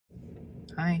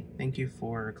Hi, thank you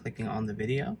for clicking on the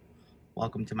video.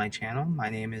 Welcome to my channel. My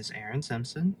name is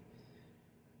Simpson.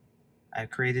 I've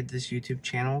created this YouTube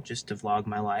channel just to vlog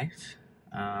my life,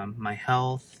 my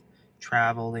health,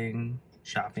 traveling,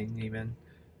 shopping even,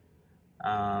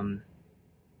 a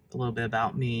little bit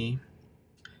about me.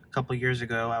 A couple years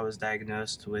ago I was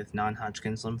diagnosed with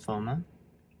non-Hodgkin's lymphoma,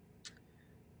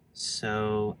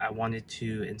 so I wanted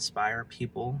to inspire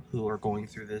people who are going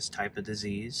through this type of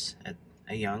disease at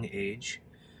a young age.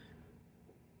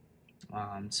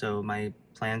 So my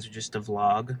plans are just to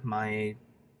vlog my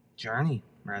journey,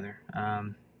 rather.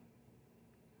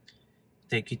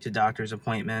 Take you to doctor's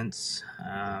appointments,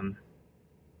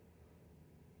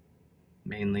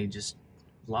 mainly just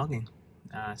vlogging.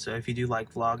 So if you do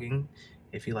like vlogging,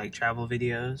 if you like travel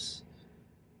videos,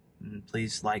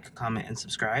 please like, comment, and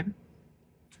subscribe.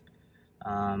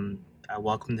 I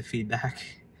welcome the feedback.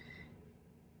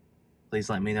 Please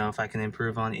let me know if I can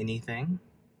improve on anything.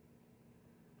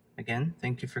 Again,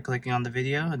 thank you for clicking on the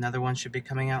video. Another one should be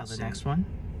coming out soon. The next one.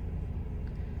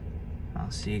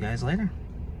 I'll see you guys later.